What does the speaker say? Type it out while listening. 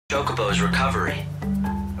Chocobo's recovery.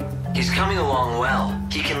 He's coming along well.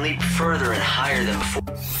 He can leap further and higher than before.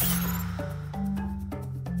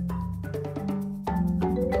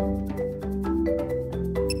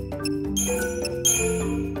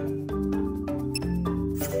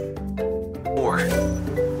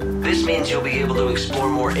 This means you'll be able to explore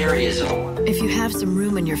more areas of the world. If you have some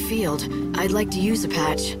room in your field, I'd like to use a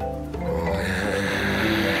patch.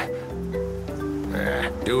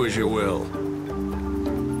 Do as you will.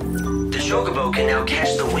 The Chocobo can now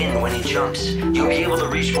catch the wind when he jumps. You'll be able to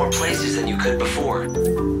reach more places than you could before.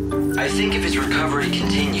 I think if his recovery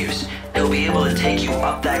continues, he'll be able to take you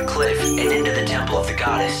up that cliff and into the Temple of the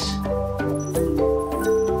Goddess.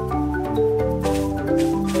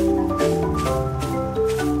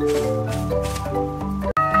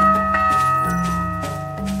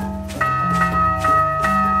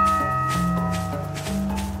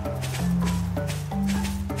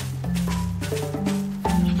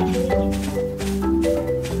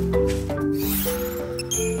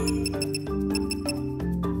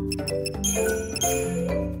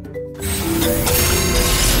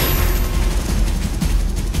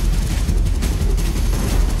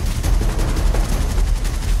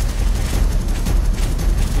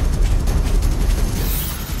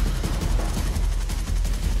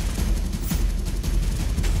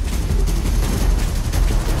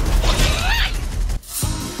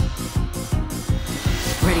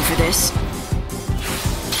 This.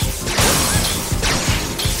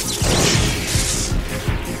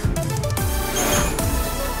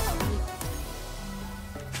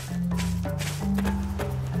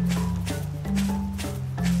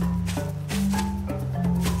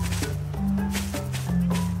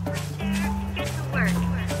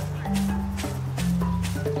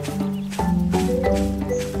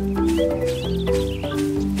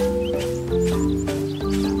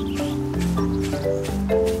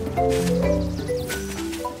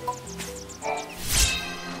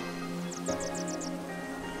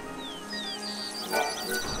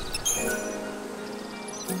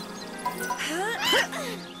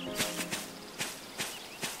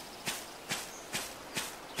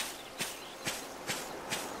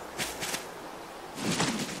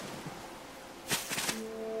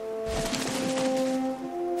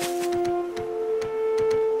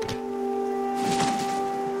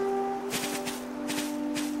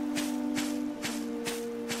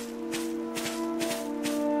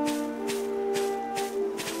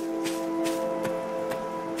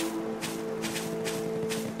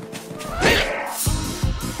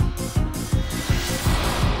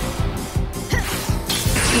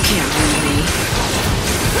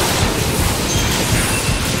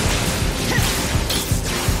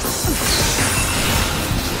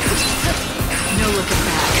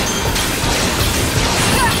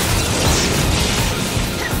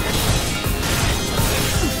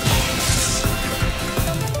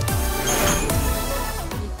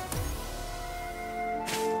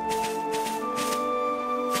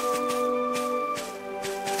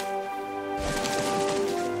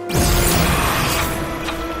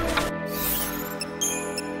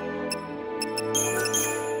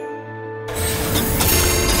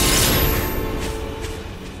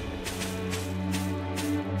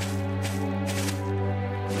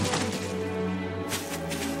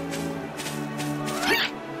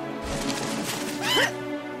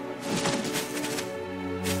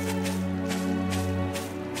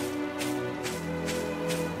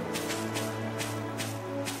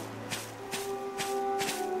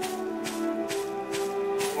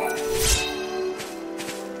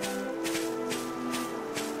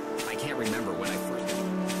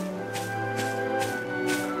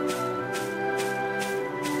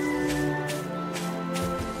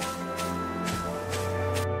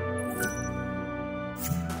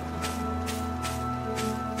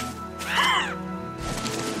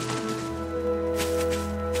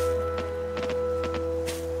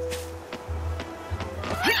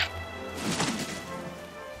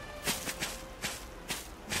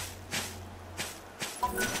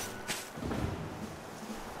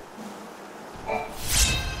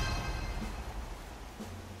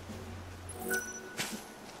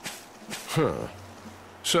 Huh.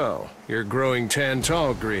 So, you're growing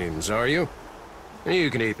tantal greens, are you? You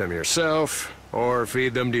can eat them yourself, or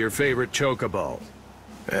feed them to your favorite chocobo.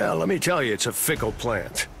 Well, let me tell you, it's a fickle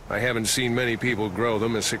plant. I haven't seen many people grow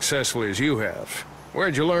them as successfully as you have.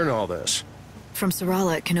 Where'd you learn all this? From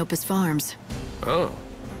Sarala at Canopus Farms. Oh.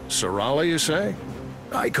 Sarala, you say?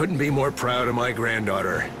 I couldn't be more proud of my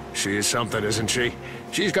granddaughter. She is something, isn't she?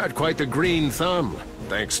 She's got quite the green thumb,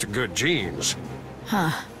 thanks to good genes.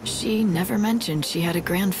 Huh. She never mentioned she had a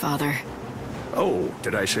grandfather. Oh,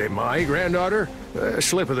 did I say my granddaughter?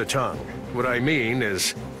 Slip of the tongue. What I mean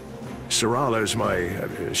is, Sarala's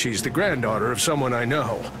she's the granddaughter of someone I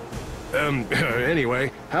know.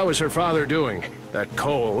 Anyway, how is her father doing? That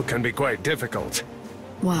coal can be quite difficult.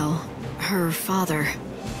 Well, her father...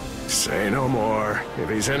 Say no more. If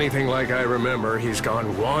he's anything like I remember, he's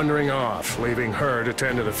gone wandering off, leaving her to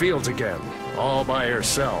tend to the fields again, all by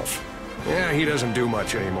herself. Yeah, he doesn't do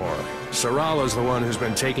much anymore. Sarala's the one who's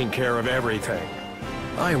been taking care of everything.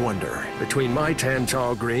 I wonder, between my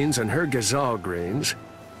tantal greens and her Gysahl greens,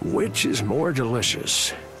 which is more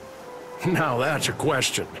delicious? Now that's a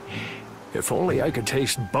question. If only I could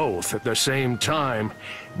taste both at the same time,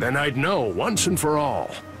 then I'd know once and for all.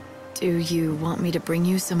 Do you want me to bring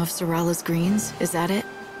you some of Sarala's greens? Is that it?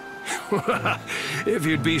 If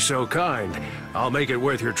you'd be so kind, I'll make it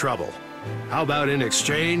worth your trouble. How about in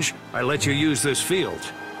exchange, I let you use this field?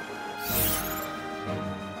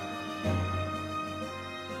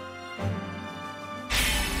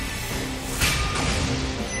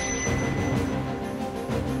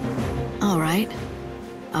 All right.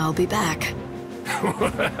 I'll be back.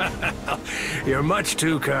 You're much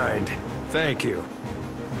too kind. Thank you.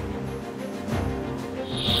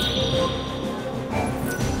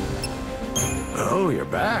 Oh, you're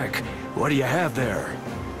back. What do you have there?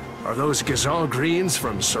 Are those Gysahl Greens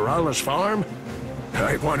from Sarala's farm?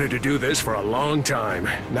 I wanted to do this for a long time.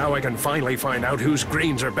 Now I can finally find out whose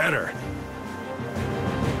greens are better.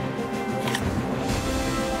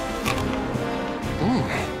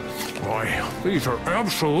 Why, these are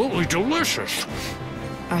absolutely delicious.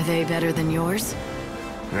 Are they better than yours?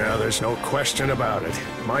 Yeah, there's no question about it.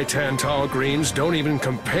 My tantal greens don't even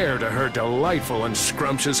compare to her delightful and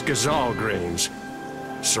scrumptious Gysahl greens.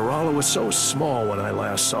 Sarala was so small when I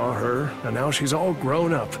last saw her, and now she's all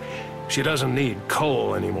grown up. She doesn't need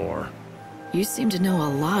coal anymore. You seem to know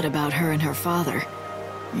a lot about her and her father.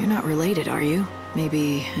 You're not related, are you?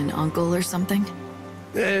 Maybe an uncle or something?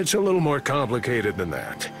 It's a little more complicated than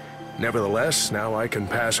that. Nevertheless, now I can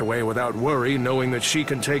pass away without worry, knowing that she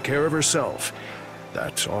can take care of herself.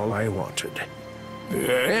 That's all I wanted.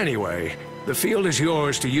 Anyway, the field is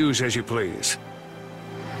yours to use as you please.